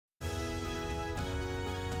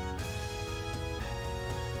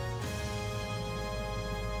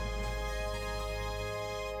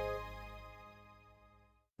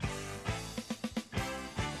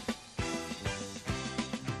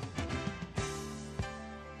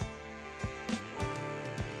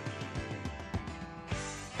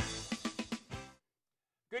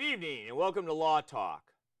Good evening and welcome to Law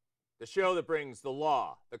Talk, the show that brings the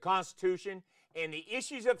law, the Constitution, and the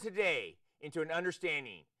issues of today into an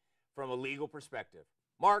understanding from a legal perspective.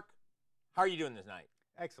 Mark, how are you doing this night?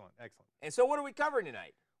 Excellent, excellent. And so what are we covering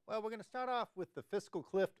tonight? Well, we're going to start off with the fiscal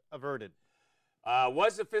cliff averted.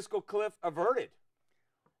 Was the fiscal cliff averted?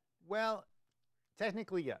 Well,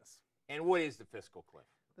 technically, yes. And what is the fiscal cliff?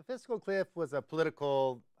 The fiscal cliff was a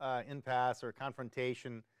political impasse or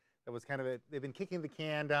confrontation that was kind of they've been kicking the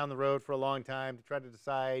can down the road for a long time to try to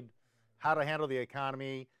decide how to handle the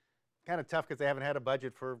economy. Kind of tough because they haven't had a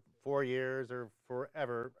budget for 4 years or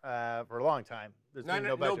forever, for a long time. There's been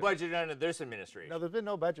no budget. No budget under this administration. No, there's been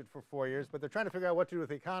no budget for 4 years, but they're trying to figure out what to do with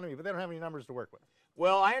the economy, but they don't have any numbers to work with.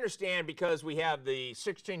 Well, I understand because we have the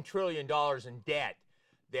 $16 trillion in debt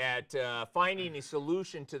that finding a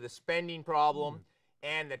solution to the spending problem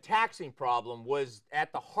and the taxing problem was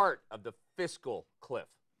at the heart of the fiscal cliff.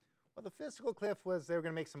 Well, the fiscal cliff was they were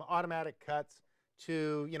going to make some automatic cuts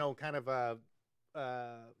to, kind of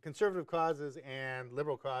conservative causes and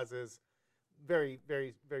liberal causes, very,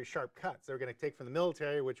 very, very sharp cuts. They were going to take from the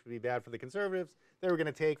military, which would be bad for the conservatives. They were going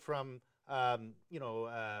to take from,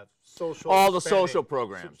 social all the spending, social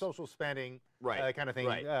programs, social spending, right, kind of thing,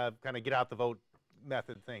 right. Kind of get out the vote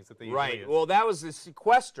method things that they usually right. use. Well, that was the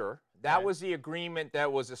sequester. That right. was the agreement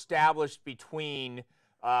that was established between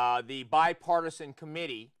the bipartisan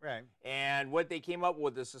committee, right. and what they came up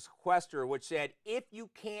with is a sequester which said if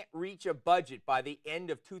you can't reach a budget by the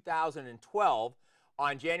end of 2012,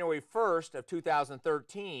 on January 1st of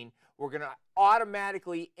 2013, we're going to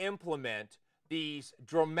automatically implement these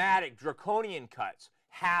dramatic draconian cuts.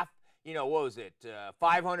 Half, what was it?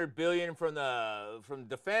 $500 billion from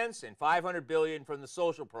defense and $500 billion from the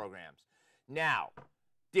social programs. Now,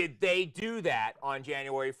 did they do that on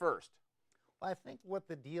January 1st? Well, I think what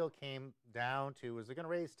the deal came down to was they're going to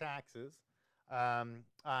raise taxes on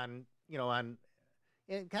kind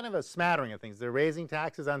of a smattering of things. They're raising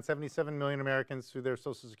taxes on 77 million Americans through their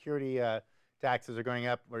Social Security taxes are going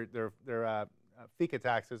up, or their FICA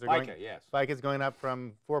taxes are going. FICA, yes. FICA is going up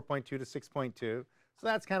from 4.2 to 6.2. So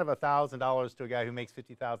that's kind of $1,000 to a guy who makes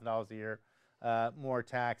 $50,000 a year more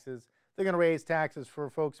taxes. They're going to raise taxes for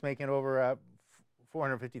folks making over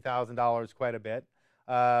 $450,000 quite a bit.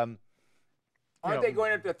 Aren't they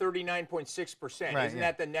going up to 39.6%? Right, Isn't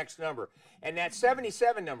that the next number? And that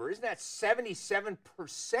 77 number, isn't that 77%?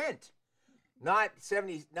 Not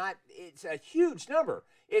 70, it's a huge number.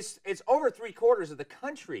 It's over 3/4 of the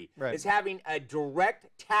country is having a direct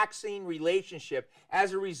taxing relationship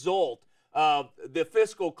as a result of the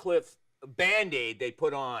fiscal cliff Band-Aid they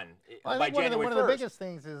put on by January 1st. One of the biggest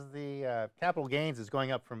things is the capital gains is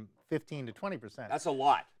going up from 15 to 20%. That's a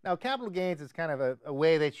lot. Now, capital gains is kind of a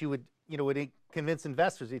way that you would convince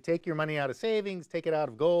investors. You take your money out of savings, take it out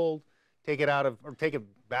of gold, take it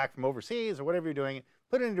back from overseas or whatever you're doing,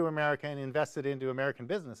 put it into America and invest it into American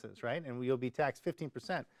businesses, right? And you'll be taxed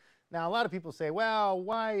 15%. Now, a lot of people say, well,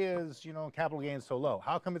 why is, capital gains so low?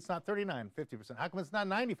 How come it's not 39, 50%? How come it's not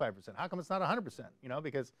 95%? How come it's not 100%?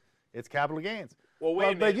 Because it's capital gains. Well,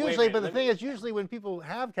 wait a minute. But the thing is, usually when people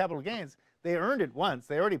have capital gains, they earned it once.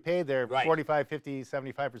 They already paid their 45, 50,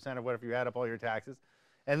 75% of whatever you add up all your taxes.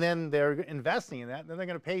 And then they're investing in that, and then they're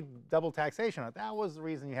going to pay double taxation on it. That was the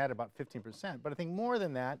reason you had about 15%. But I think more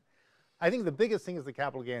than that, I think the biggest thing is the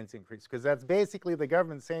capital gains increase, because that's basically the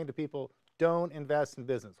government saying to people, don't invest in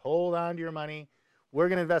business. Hold on to your money. We're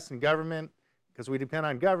going to invest in government because we depend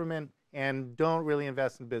on government, and don't really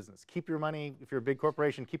invest in business. Keep your money, if you're a big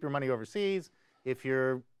corporation, keep your money overseas. If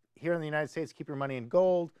you're here in the United States, keep your money in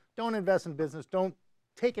gold. Don't invest in business. Don't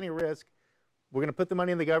take any risk. We're going to put the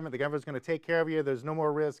money in the government. The government's going to take care of you. There's no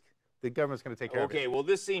more risk. The government's going to take care of you. Okay, well,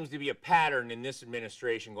 this seems to be a pattern in this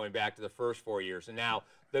administration going back to the first 4 years. And now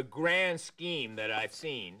the grand scheme that I've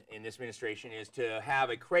seen in this administration is to have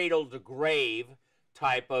a cradle-to-grave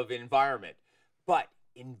type of environment. But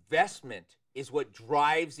investment is what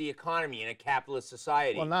drives the economy in a capitalist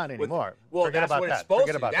society. Well, not anymore. Well, Forget that's about what that. it's supposed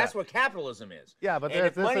Forget to. about That's that. what capitalism is. Yeah, but and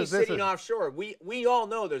if money's sitting offshore, we all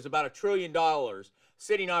know there's about $1 trillion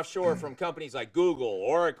sitting offshore from companies like Google,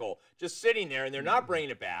 Oracle, just sitting there, and they're not bringing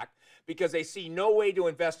it back because they see no way to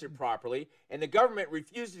invest it properly, and the government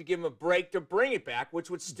refuses to give them a break to bring it back, which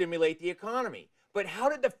would stimulate the economy. But how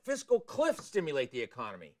did the fiscal cliff stimulate the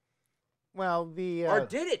economy? Well, or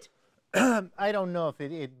did it? I don't know if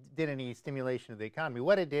it did any stimulation of the economy.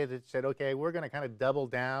 What it did, it said, okay, we're going to kind of double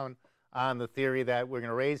down on the theory that we're going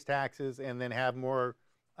to raise taxes and then have more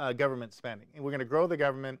government spending. And we're going to grow the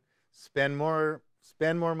government, spend more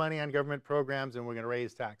money on government programs, and we're going to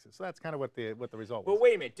raise taxes. So that's kind of what the result was. But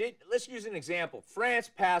wait a minute. Let's use an example.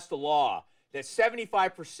 France passed a law that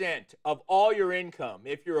 75% of all your income,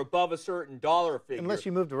 if you're above a certain dollar figure, unless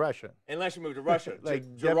you move to Russia,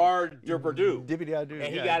 like Gerard Depardieu,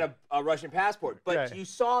 and he got a Russian passport. But you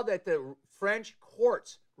saw that the French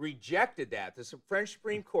courts rejected that. The French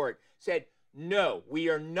Supreme Court said, no, we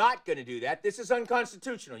are not going to do that. This is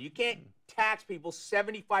unconstitutional. You can't tax people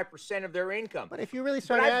 75% of their income. But if you really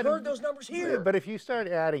start I've heard those numbers here. But if you start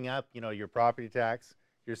adding up, you know, your property tax,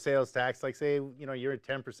 your sales tax, like say, you know, you're at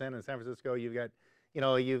 10% in San Francisco, you've got, you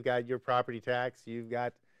know, you've got your property tax, you've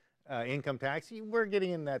got income tax. We're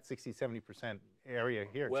getting in that 60, 70% area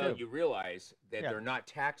here, too. Well, you realize that they're not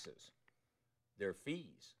taxes. They're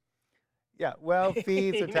fees. Yeah, well,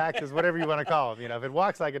 fees or taxes, whatever you want to call them. You know, if it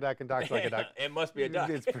walks like a duck and talks like a duck, it must be a duck.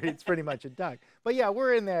 It's pretty much a duck. But yeah,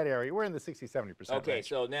 we're in that area. We're in the 60, 70% Okay, range.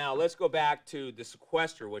 so now let's go back to the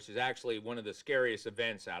sequester, which is actually one of the scariest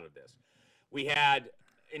events out of this. We had,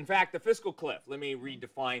 in fact, the fiscal cliff. Let me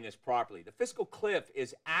redefine this properly. The fiscal cliff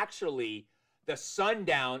is actually the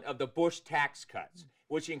sundown of the Bush tax cuts,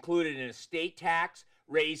 which included an estate tax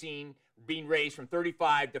being raised from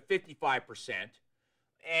 35 to 55%.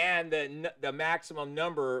 And the maximum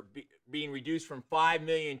number being reduced from 5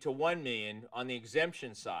 million to 1 million on the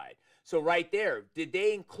exemption side. So right there, did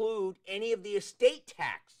they include any of the estate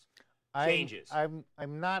tax changes? I'm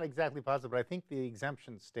not exactly positive, but I think the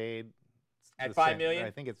exemption stayed at 5 million.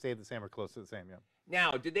 I think it stayed the same or close to the same. Yeah.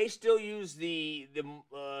 Now, did they still use the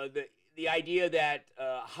idea that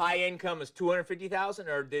high income is 250,000,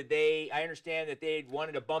 or did they? I understand that they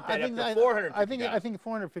wanted to bump that up to 450,000. I think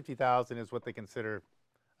 450,000 is what they consider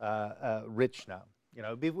rich now. You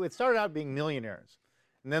know, it started out being millionaires,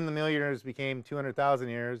 and then the millionaires became 200,000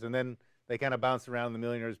 years, and then they kind of bounced around. The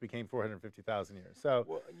millionaires became 450,000 years. So,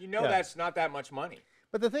 well, you know, that's not that much money.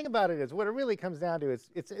 But the thing about it is, what it really comes down to is,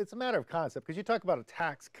 it's a matter of concept. Because you talk about a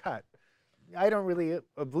tax cut, I don't really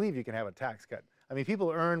believe you can have a tax cut. I mean,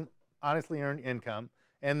 people honestly earn income,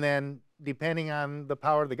 and then depending on the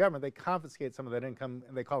power of the government, they confiscate some of that income,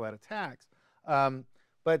 and they call that a tax.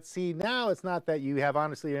 But see, now it's not that you have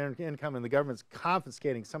honestly earned income and the government's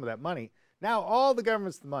confiscating some of that money. Now all the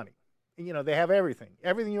government's the money. You know, they have everything.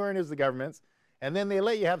 Everything you earn is the government's, and then they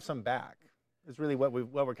let you have some back. Is really what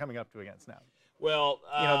we're coming up to against now. Well,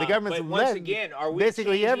 you know, the government's but once again, are we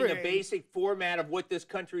changing the basic format of what this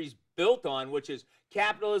country's built on, which is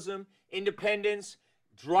capitalism, independence,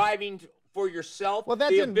 driving for yourself, well,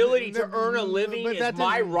 the ability to earn a living is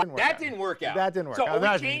my right. That didn't work out. That didn't work out. So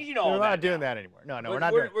are we changing all that? We're not doing that anymore. No, we're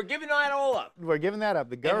not. We're giving that all up. We're giving that up.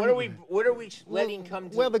 The government. And what are we letting come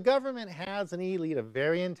to? Well, the government has an elite of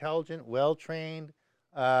very intelligent, well-trained,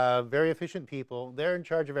 very efficient people. They're in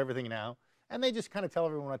charge of everything now, and they just kind of tell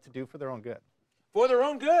everyone what to do for their own good. For their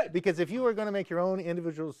own good. Because if you were going to make your own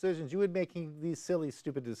individual decisions, you would be making these silly,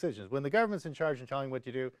 stupid decisions. When the government's in charge and telling you what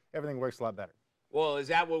to do, everything works a lot better. Well, is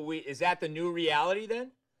that the new reality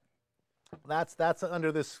then? That's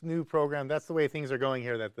under this new program. That's the way things are going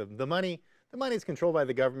here. That the money is controlled by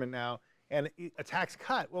the government now, and a tax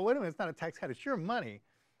cut. Well, wait a minute, it's not a tax cut. It's your money.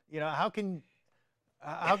 You know, how can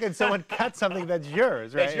someone cut something that's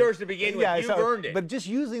yours? Right? That's yours to begin with. You've earned it. But just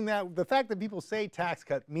using that, the fact that people say tax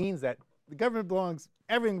cut means that the government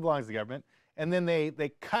everything belongs to the government. And then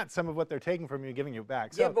they cut some of what they're taking from you and giving you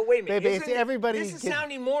back. So yeah, but wait a minute. This is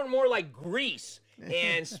sounding more and more like Greece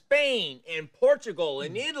and Spain and Portugal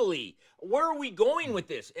and Italy. Where are we going with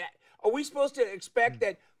this? Are we supposed to expect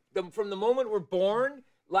that from the moment we're born,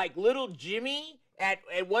 like little Jimmy at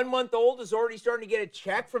 1 month old is already starting to get a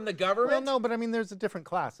check from the government? Well, no, but I mean, there's different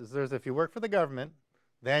classes. There's if you work for the government,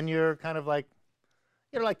 then you're kind of like,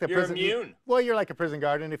 you're like the prison. You're immune. Well, you're like a prison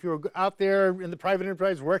guard, and if you were out there in the private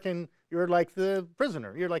enterprise working, you're like the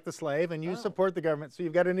prisoner. You're like the slave, and you support the government. So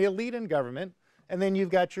you've got an elite in government, and then you've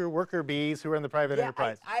got your worker bees who are in the private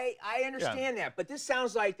enterprise. I understand that, but this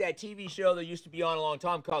sounds like that TV show that used to be on a long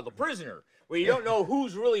time called The Prisoner, where you don't know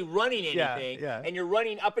who's really running anything, and you're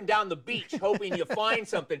running up and down the beach hoping you find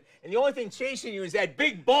something, and the only thing chasing you is that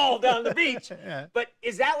big ball down the beach. But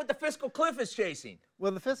is that what the fiscal cliff is chasing?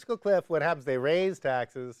 Well, the fiscal cliff, what happens, they raise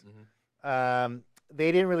taxes. They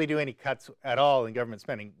didn't really do any cuts at all in government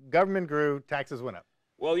spending. Government grew, taxes went up.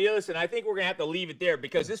 Well, yeah, listen, I think we're going to have to leave it there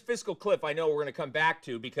because this fiscal cliff I know we're going to come back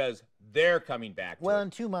to because they're coming back to Well, it. In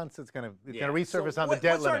 2 months, it's going to resurface on the debt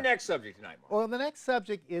limit. What's our next subject tonight, Mark? Well, the next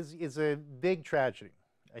subject is a big tragedy,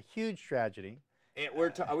 a huge tragedy. And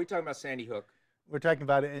are we talking about Sandy Hook? We're talking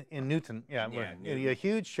about it in Newton. Yeah, Newton. A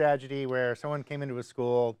huge tragedy where someone came into a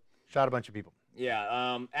school, shot a bunch of people.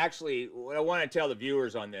 Yeah, actually, what I want to tell the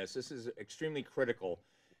viewers on this is extremely critical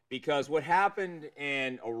because what happened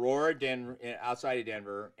in Aurora, Denver, outside of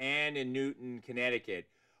Denver, and in Newton, Connecticut,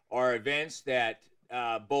 are events that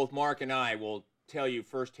both Mark and I will tell you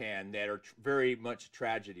firsthand that are very much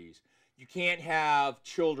tragedies. You can't have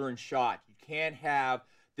children shot. You can't have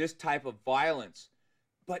this type of violence.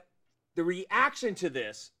 But the reaction to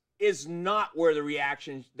this is not where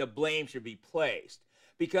the blame should be placed.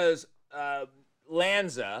 Because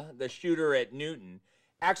Lanza, the shooter at Newton,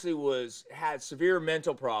 actually had severe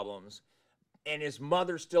mental problems, and his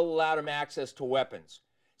mother still allowed him access to weapons.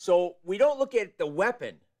 So we don't look at the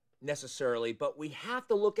weapon necessarily, but we have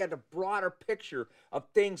to look at a broader picture of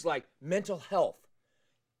things like mental health.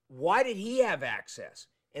 Why did he have access?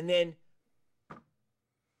 And then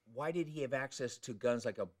why did he have access to guns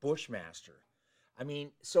like a Bushmaster? I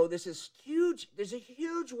mean, so this is huge. There's a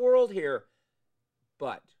huge world here.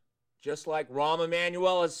 But just like Rahm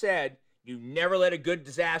Emanuel has said, you never let a good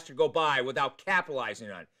disaster go by without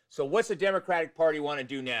capitalizing on it. So what's the Democratic Party want to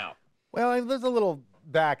do now? Well, there's a little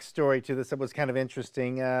backstory to this that was kind of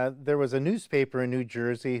interesting. There was a newspaper in New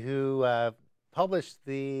Jersey who published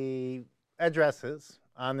the addresses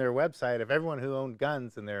on their website of everyone who owned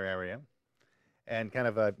guns in their area, and kind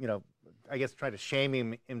of, I guess try to shame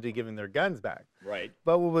him into giving their guns back. Right.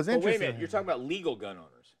 But what was interesting... Wait a minute, you're talking about legal gun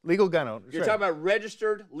owners. Legal gun owners. You're talking about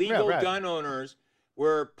registered legal gun owners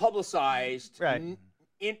were publicized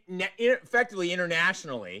effectively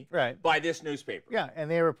internationally by this newspaper. Yeah, and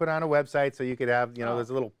they were put on a website so you could have, there's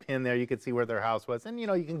a little pin there, you could see where their house was. And, you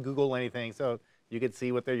can Google anything, so you could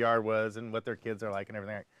see what their yard was and what their kids are like and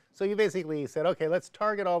everything. So you basically said, okay, let's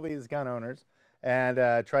target all these gun owners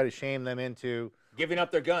and try to shame them into... giving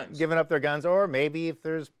up their guns. Giving up their guns, or maybe if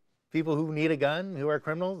there's people who need a gun, who are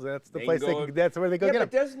criminals, that's the place. That's where they go get them.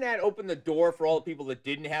 But doesn't that open the door for all the people that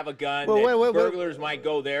didn't have a gun? Burglars might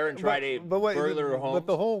go there and try to burglar homes. But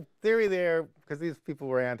the whole theory there, because these people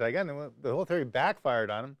were anti-gun, the whole theory backfired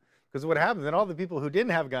on them. Because what happens, then all the people who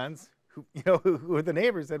didn't have guns, who were the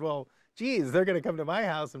neighbors, said, well, geez, they're going to come to my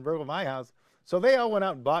house and burgle my house. So they all went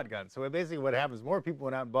out and bought guns. So basically what happens, more people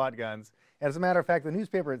went out and bought guns. And as a matter of fact, the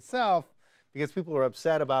newspaper itself, because people were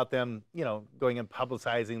upset about them, going and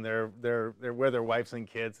publicizing where their wives and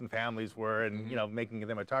kids and families were, and making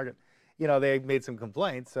them a target. They made some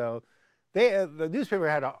complaints, so the newspaper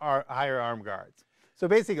had to hire armed guards. So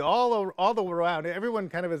basically, all the way around, everyone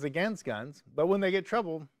kind of is against guns, but when they get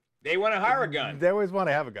trouble, they want to hire a gun. They always want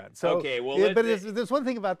to have a gun. So, okay, well, but there's one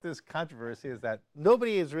thing about this controversy is that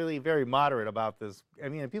nobody is really very moderate about this. I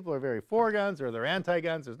mean, people are very for guns or they're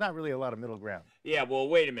anti-guns. There's not really a lot of middle ground. Yeah, well,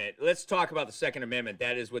 wait a minute. Let's talk about the Second Amendment.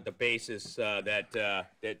 That is what the basis that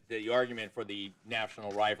the argument for the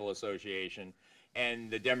National Rifle Association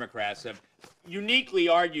and the Democrats have uniquely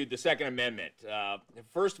argued the Second Amendment.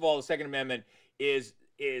 First of all, the Second Amendment is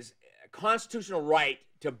a constitutional right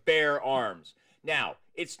to bear arms. Now,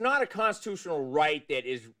 it's not a constitutional right that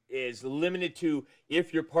is limited to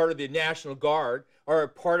if you're part of the National Guard or a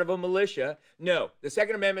part of a militia. No, the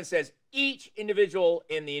Second Amendment says each individual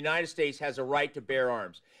in the United States has a right to bear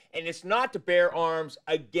arms. And it's not to bear arms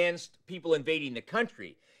against people invading the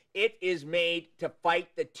country. It is made to fight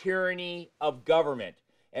the tyranny of government.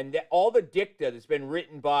 And all the dicta that's been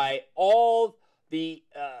written by all the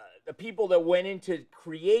people that went into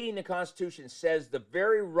creating the Constitution says the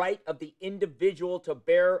very right of the individual to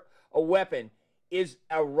bear a weapon is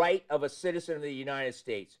a right of a citizen of the United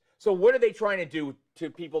States. So what are they trying to do to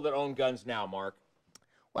people that own guns now, Mark?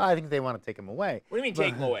 Well, I think they want to take them away. What do you mean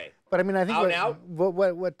take them away? But I mean, I think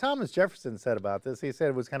what Thomas Jefferson said about this, he said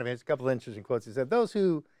it was kind of a couple of interesting quotes. He said, those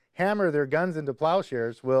who hammer their guns into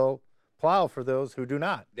plowshares will plow for those who do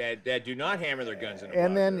not. That do not hammer their guns into plowshares.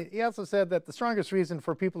 And then he also said that the strongest reason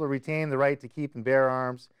for people to retain the right to keep and bear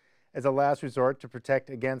arms as a last resort to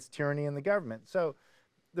protect against tyranny in the government. So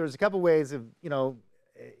there's a couple ways of,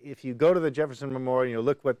 if you go to the Jefferson Memorial,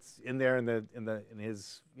 look what's in there in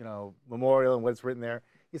his, memorial and what's written there.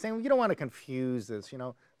 He's saying, well, you don't want to confuse this.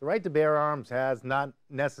 The right to bear arms has not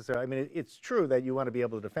necessarily, I mean, it's true that you want to be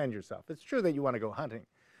able to defend yourself. It's true that you want to go hunting.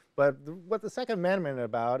 But what the Second Amendment is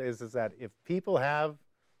about is that if people have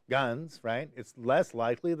guns, right, it's less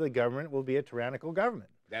likely the government will be a tyrannical government.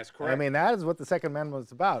 That's correct. I mean, that is what the Second Amendment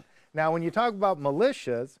is about. Now, when you talk about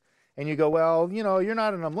militias, and you go, well, you're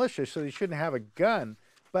not in a militia, so you shouldn't have a gun.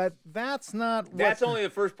 But that's not what... That's only the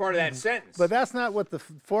first part of that sentence. But that's not what the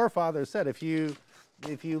forefathers said. If you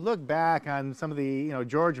look back on some of the,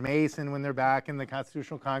 George Mason, when they're back in the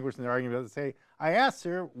Constitutional Congress and they're arguing about it, they say, I asked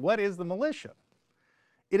her, what is the militia?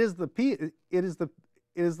 It is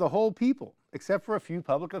the whole people, except for a few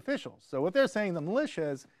public officials. So what they're saying, the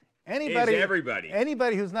militia is anybody. Is everybody.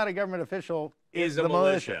 Anybody who's not a government official is the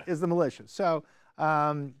militia. Is the militia. So,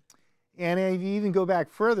 and if you even go back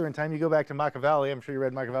further in time, you go back to Machiavelli. I'm sure you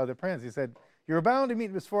read Machiavelli the Prince. He said, You're bound to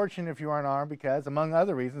meet misfortune if you aren't armed because, among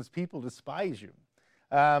other reasons, people despise you.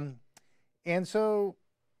 And so,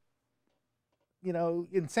 you know,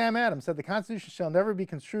 and Sam Adams said, the Constitution shall never be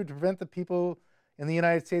construed to prevent the people in the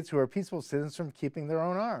United States who are peaceful citizens from keeping their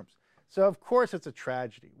own arms. So, of course, it's a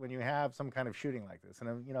tragedy when you have some kind of shooting like this.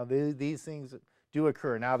 And, you know, these things do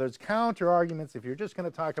occur. Now, there's counter arguments if you're just going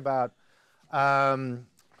to talk about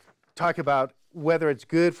whether it's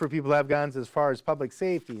good for people to have guns as far as public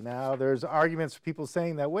safety. Now, there's arguments for people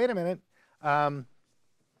saying that, wait a minute,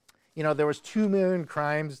 you know, there was 2 million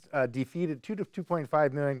crimes defeated, 2 to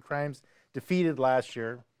 2.5 million crimes defeated last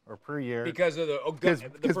year or per year. Because of the person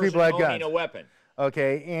people had owning guns. a weapon.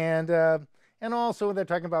 Okay, and also they're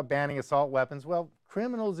talking about banning assault weapons. Well,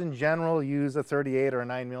 criminals in general use a 38 or a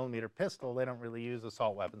 9mm pistol. They don't really use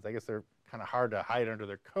assault weapons. I guess they're kind of hard to hide under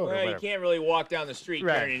their coat. Well, you can't really walk down the street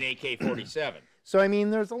carrying an AK-47. So, I mean,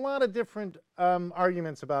 there's a lot of different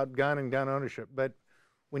arguments about gun and gun ownership. But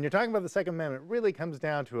when you're talking about the Second Amendment, it really comes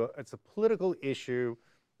down to it's a political issue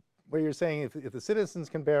where you're saying if the citizens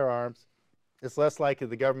can bear arms, it's less likely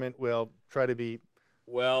the government will try to be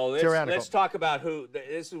tyrannical. Let's talk about who.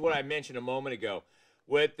 This is what I mentioned a moment ago.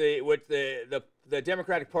 What the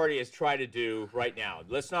Democratic Party has tried to do right now.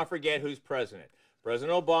 Let's not forget who's president.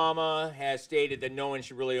 President Obama has stated that no one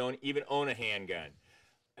should really even own a handgun.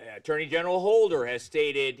 Attorney General Holder has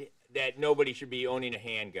stated that nobody should be owning a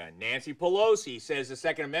handgun. Nancy Pelosi says the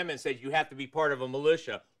Second Amendment says you have to be part of a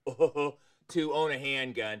militia to own a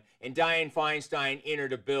handgun. And Dianne Feinstein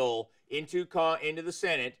entered a bill into the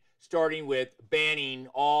Senate, starting with banning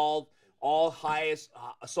all highest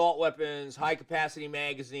assault weapons, high-capacity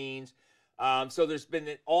magazines. So there's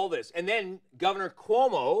been all this. And then Governor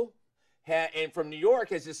Cuomo from New York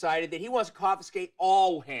has decided that he wants to confiscate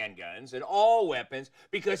all handguns and all weapons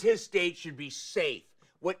because his state should be safe.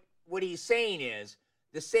 What he's saying is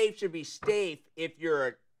the safe should be safe if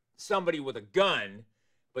you're somebody with a gun,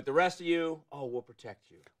 but the rest of you, we'll protect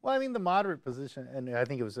you. Well, I mean, the moderate position, and I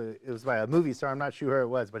think it was by a movie star, I'm not sure who it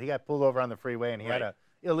was, but he got pulled over on the freeway and he had an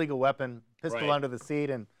illegal weapon, pistol under the seat,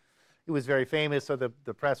 and it was very famous. So the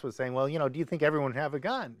press was saying, well, you know, do you think everyone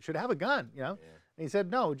should have a gun, you know? Yeah. And he said,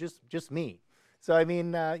 no, just me. So, I mean,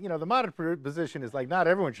 you know, the moderate position is like, not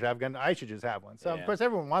everyone should have a gun, I should just have one. So, of course,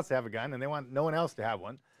 everyone wants to have a gun, and they want no one else to have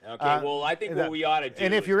one. Okay, well, I think what we ought to do...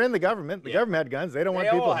 And if you're in the government had guns, they don't want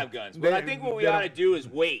people... They all have guns. But I think what we ought to do is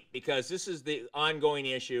wait, because this is the ongoing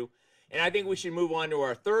issue, and I think we should move on to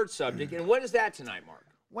our third subject. And what is that tonight, Mark?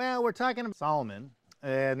 Well, we're talking about Soloman.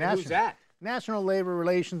 Who's that? National Labor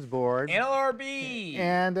Relations Board. NLRB.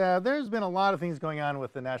 And there's been a lot of things going on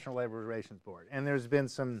with the National Labor Relations Board. And there's been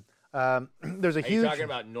some... there's a huge... Are you talking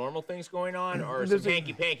about normal things going on or some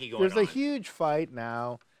hanky-panky going on? There's a huge fight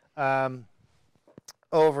now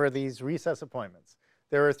over these recess appointments.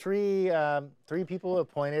 There are three people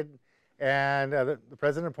appointed, and the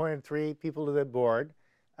president appointed 3 people to the board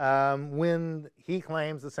when he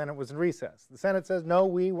claims the Senate was in recess. The Senate says, no,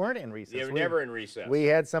 we weren't in recess. They were never in recess. We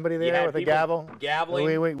had somebody there with a gavel.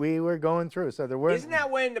 Gaveling. We were going through. So there were. Isn't that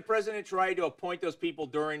when the president tried to appoint those people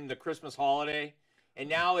during the Christmas holiday? And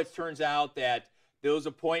now it turns out that those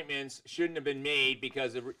appointments shouldn't have been made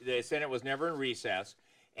because the Senate was never in recess.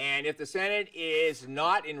 And if the Senate is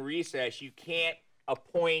not in recess, you can't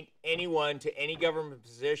appoint anyone to any government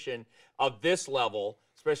position of this level,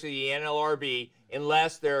 especially the NLRB,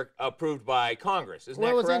 unless they're approved by Congress. Isn't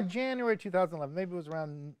that correct? Well, it was in January 2011. Maybe it was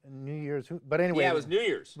around New Year's. But anyway. Yeah, it was New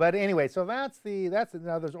Year's. But anyway, so that's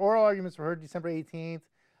now there's oral arguments were heard December 18th.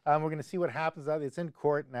 We're going to see what happens. It's in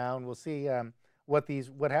court now, and we'll see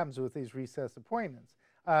what happens with these recess appointments.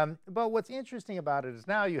 But what's interesting about it is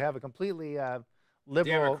now you have a completely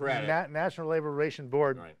liberal National Labor Relations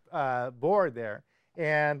Board board there,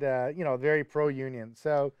 and you know, very pro-union.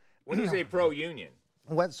 So when you say pro-union,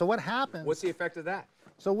 what happens? What's the effect of that?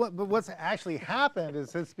 So what's actually happened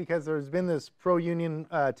is it's because there's been this pro-union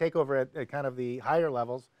takeover at kind of the higher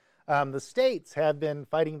levels. The states have been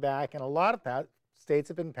fighting back, and a lot of states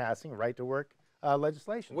have been passing right-to-work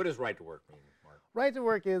legislation. What does right-to-work mean, Mark?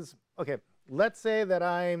 Right-to-work is, okay, let's say that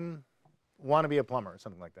I want to be a plumber or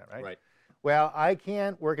something like that, right? Right. Well, I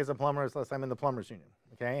can't work as a plumber unless I'm in the plumbers union,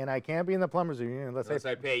 okay? And I can't be in the plumbers union unless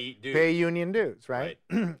I pay dues. Pay union dues, right?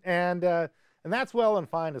 And that's well and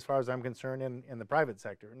fine as far as I'm concerned in the private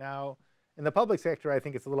sector. Now, in the public sector, I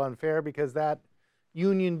think it's a little unfair because that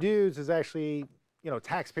union dues is actually, you know,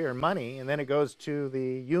 taxpayer money, and then it goes to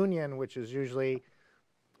the union, which is usually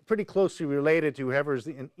pretty closely related to whoever's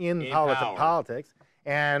in politics,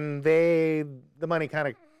 and the money kind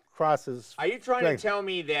of crosses. Are you trying to tell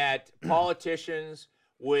me that politicians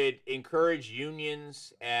would encourage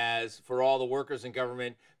unions as for all the workers in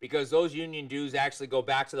government, because those union dues actually go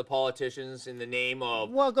back to the politicians in the name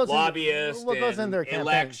of lobbyists and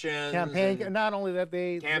elections. Campaign, not only that,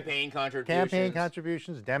 campaign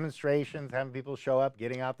contributions, demonstrations, having people show up,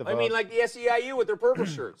 getting out the vote. I mean, like the SEIU with their purple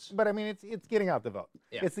shirts. But I mean, it's getting out the vote.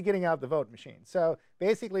 Yeah. It's the getting out the vote machine. So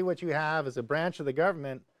basically what you have is a branch of the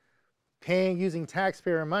government using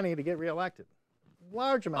taxpayer money to get reelected.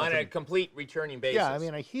 Large amounts on a complete returning basis. Yeah, I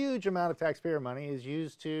mean, a huge amount of taxpayer money is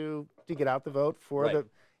used to get out the vote for the,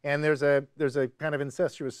 and there's a kind of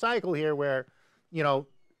incestuous cycle here where, you know,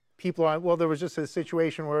 people are, well, there was just a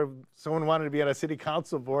situation where someone wanted to be on a city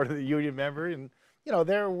council board as a union member, and, you know,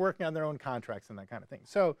 they're working on their own contracts and that kind of thing.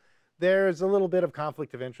 So there's a little bit of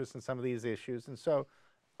conflict of interest in some of these issues, and so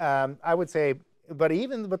I would say, but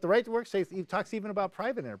the right to work states, he talks even about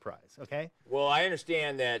private enterprise, okay? Well, I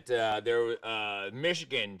understand that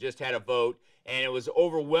Michigan just had a vote, and it was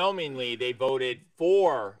overwhelmingly, they voted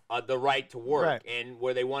for the right to work, and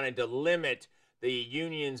where they wanted to limit the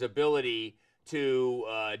union's ability to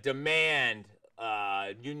demand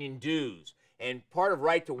union dues. And part of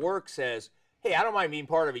right to work says, hey, I don't mind being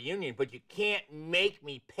part of a union, but you can't make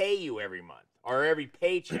me pay you every month or every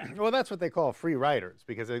paycheck. Well, that's what they call free riders,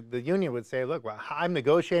 because the union would say, look, well, I'm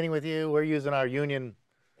negotiating with you, we're using our union.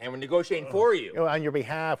 And we're negotiating for you. On your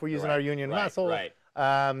behalf, we're using our union muscle.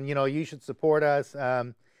 You know, you should support us.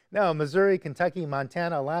 No, Missouri, Kentucky,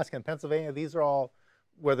 Montana, Alaska, and Pennsylvania, these are all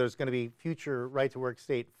where there's going to be future right-to-work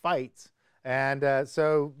state fights. And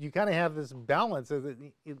so you kind of have this balance. The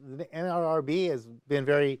NLRB has been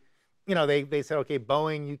very, you know, they said, okay,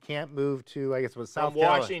 Boeing, you can't move to, I guess it was South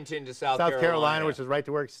Carolina. Washington to South Carolina, which is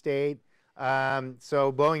right-to-work state.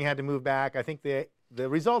 So Boeing had to move back. I think the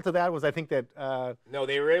result of that was, I think that... no,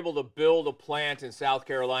 they were able to build a plant in South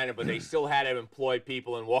Carolina, but they still had to employ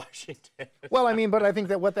people in Washington. Well, I mean, but I think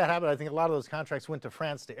that what that happened, I think a lot of those contracts went to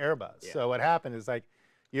France to Airbus. Yeah. So what happened is, like,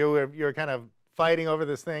 you're kind of fighting over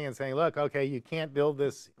this thing and saying, look, okay, you can't build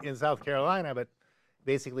this in South Carolina, but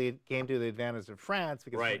basically it came to the advantage of France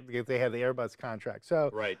because they had the Airbus contract. So,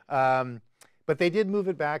 but they did move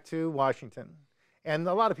it back to Washington. And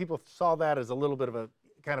a lot of people saw that as a little bit of a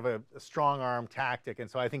kind of a strong arm tactic. And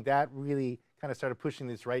so I think that really kind of started pushing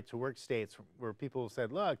these right to work states where people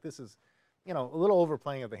said, look, this is, you know, a little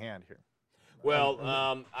overplaying of the hand here. Well,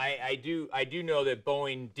 I do know that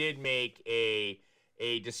Boeing did make a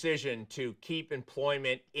decision to keep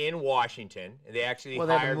employment in Washington. They actually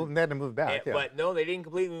hired... they had to move back, But no, they didn't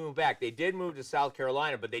completely move back. They did move to South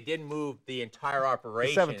Carolina, but they didn't move the entire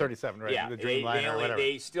operation. The 737, right? Yeah, the Dreamliner or whatever.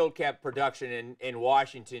 They still kept production in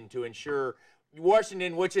Washington to ensure...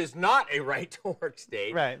 Washington, which is not a right-to-work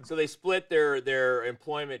state, so they split their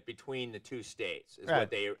employment between the two states, is what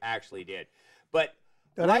they actually did. But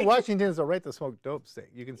Washington is a right to smoke dope state.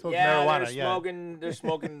 You can smoke marijuana. They're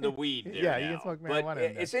smoking the weed there Yeah, you can smoke marijuana.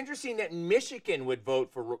 But it's interesting that Michigan would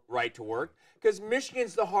vote for right to work, because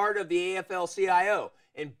Michigan's the heart of the AFL-CIO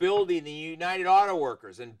and building the United Auto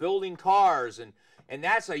Workers and building cars, and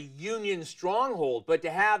that's a union stronghold. But to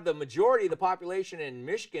have the majority of the population in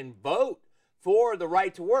Michigan vote for the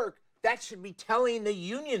right to work, that should be telling the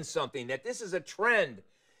union something, that this is a trend.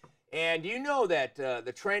 And you know that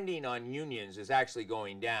the trending on unions is actually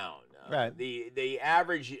going down. The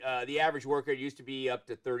average worker used to be up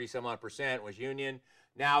to 30-some-odd% was union.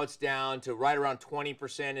 Now it's down to right around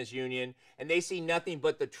 20% is union, and they see nothing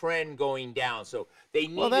but the trend going down. So they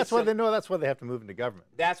need. Well, that's why they know. That's why they have to move into government.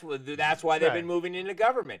 That's why they've been moving into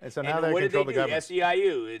government. And so now they control the government.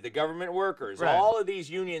 SEIU, the government workers, all of these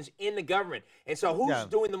unions in the government. And so who's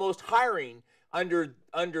doing the most hiring under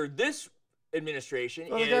this administration?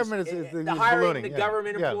 Well, the government is the hiring the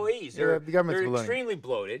government employees. The government's they're extremely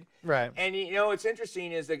bloated. Right. And you know what's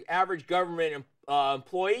interesting is the average government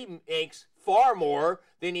employee makes far more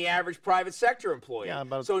than the average private sector employee.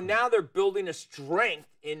 So now they're building a strength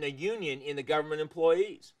in the union in the government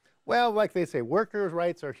employees. Well, like they say, workers'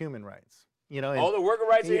 rights are human rights. You know, the worker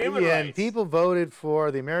rights are human rights. And people voted for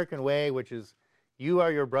the American way, which is you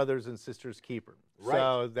are your brothers and sisters' keeper.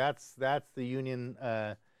 So that's the union,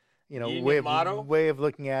 union way of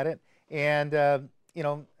looking at it. And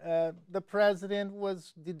the president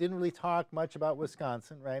didn't really talk much about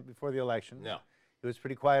Wisconsin before the election. No. He was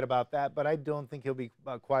pretty quiet about that, but I don't think he'll be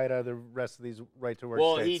quiet out of the rest of these right-to-work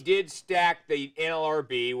states. Well, he did stack the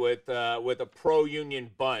NLRB with a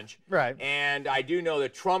pro-union bunch. Right. And I do know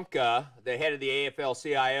that Trumka, the head of the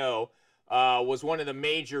AFL-CIO, was one of the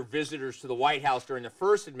major visitors to the White House during the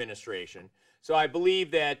first administration. So I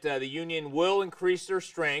believe that the union will increase their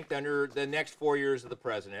strength under the next 4 years of the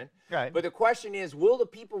president. Right. But the question is, will the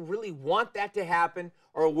people really want that to happen,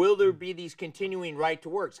 or will there be these continuing right to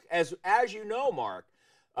works? As you know, Mark,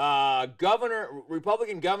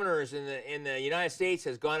 Republican governors in the United States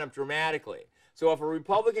has gone up dramatically. So if a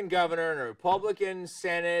Republican governor and a Republican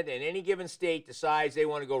Senate in any given state decides they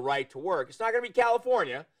want to go right to work, it's not going to be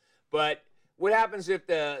California, but what happens if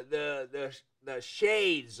the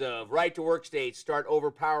shades of right to work states start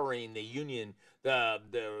overpowering the union, the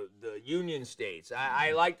union states?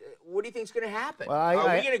 What do you think is going to happen? Well,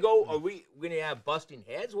 are we going to have busting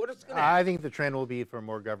heads? What is going to happen? I think the trend will be for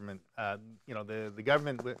more government. The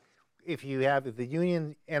government, if the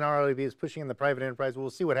union NLRB is pushing in the private enterprise,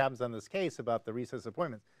 we'll see what happens on this case about the recess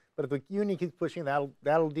appointments. But if the union keeps pushing,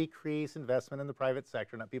 that'll decrease investment in the private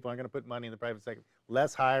sector. Now, people aren't going to put money in the private sector.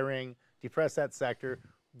 Less hiring, depress that sector.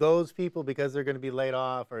 Those people, because they're going to be laid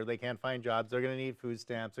off or they can't find jobs, they're going to need food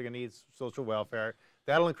stamps, they're going to need social welfare.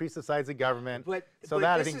 That'll increase the size of government. But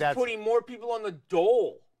I think that's putting more people on the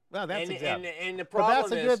dole. Well, that's exactly. And the problem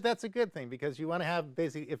that's a good thing, because you want to have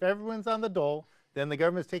basically, if everyone's on the dole, then the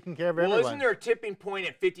government's taking care of everyone. Well, isn't there a tipping point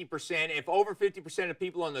at 50%? If over 50% of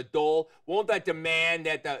people on the dole, won't that demand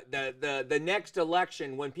that the next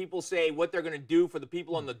election, when people say what they're going to do for the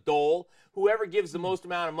people on the dole, whoever gives the most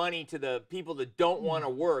amount of money to the people that don't want to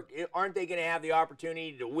work, aren't they going to have the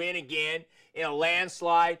opportunity to win again in a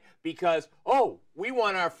landslide because, oh, we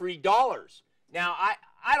want our free dollars? Now,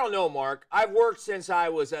 I don't know, Mark. I've worked since I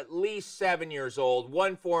was at least 7 years old,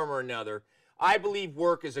 one form or another. I believe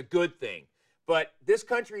work is a good thing. But this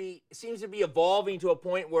country seems to be evolving to a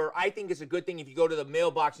point where I think it's a good thing if you go to the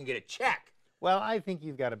mailbox and get a check. Well, I think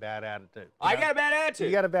you've got a bad attitude. I got a bad attitude.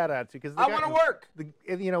 You got a bad attitude. Because I want to work.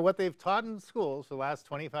 What they've taught in schools for the last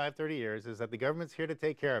 25, 30 years is that the government's here to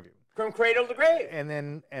take care of you. From cradle to grave.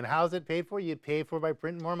 And how's it paid for? You pay for by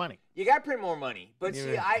printing more money. You got to print more money. But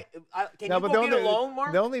see, can you go get a loan,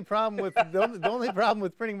 Mark? The only problem with the only problem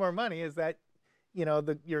with printing more money is that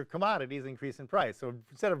your commodities increase in price. So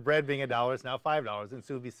instead of bread being $1, it's now $5, and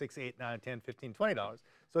soon it'll be $6, $8, $9, $10, $15, $20.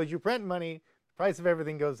 So as you print money, the price of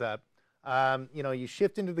everything goes up. You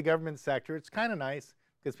shift into the government sector. It's kind of nice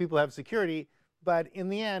because people have security, but in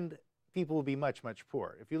the end, people will be much, much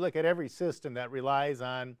poorer. If you look at every system that relies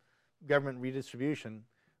on government redistribution,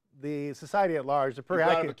 the society at large, the per capita...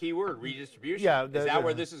 You brought up a key word, redistribution. Yeah. Is that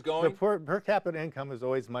where this is going? The per capita income is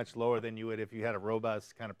always much lower than you would if you had a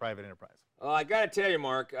robust kind of private enterprise. Well, I got to tell you,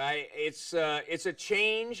 Mark, it's a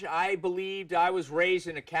change. I believed I was raised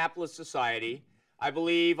in a capitalist society. I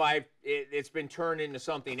believe it's been turned into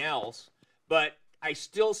something else, but I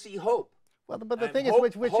still see hope. Well, but the thing is,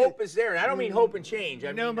 hope is there, and I don't mean hope and change.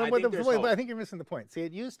 I think you're missing the point. See,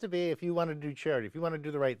 it used to be if you wanted to do charity, if you wanted to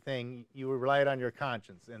do the right thing, you relied on your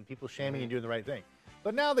conscience and people shaming you doing the right thing.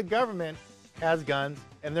 But now the government has guns,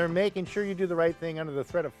 and they're making sure you do the right thing under the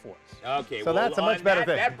threat of force. Okay, so that's a much better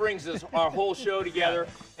thing. That brings us our whole show together.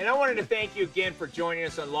 And I wanted to thank you again for joining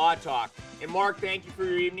us on Law Talk. And Mark, thank you for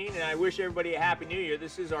your evening, and I wish everybody a Happy New Year.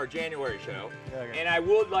 This is our January show. Okay. And I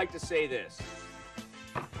would like to say this.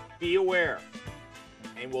 Be aware,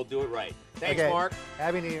 and we'll do it right. Thanks, Mark.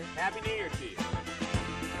 Happy New Year. Happy New Year to you.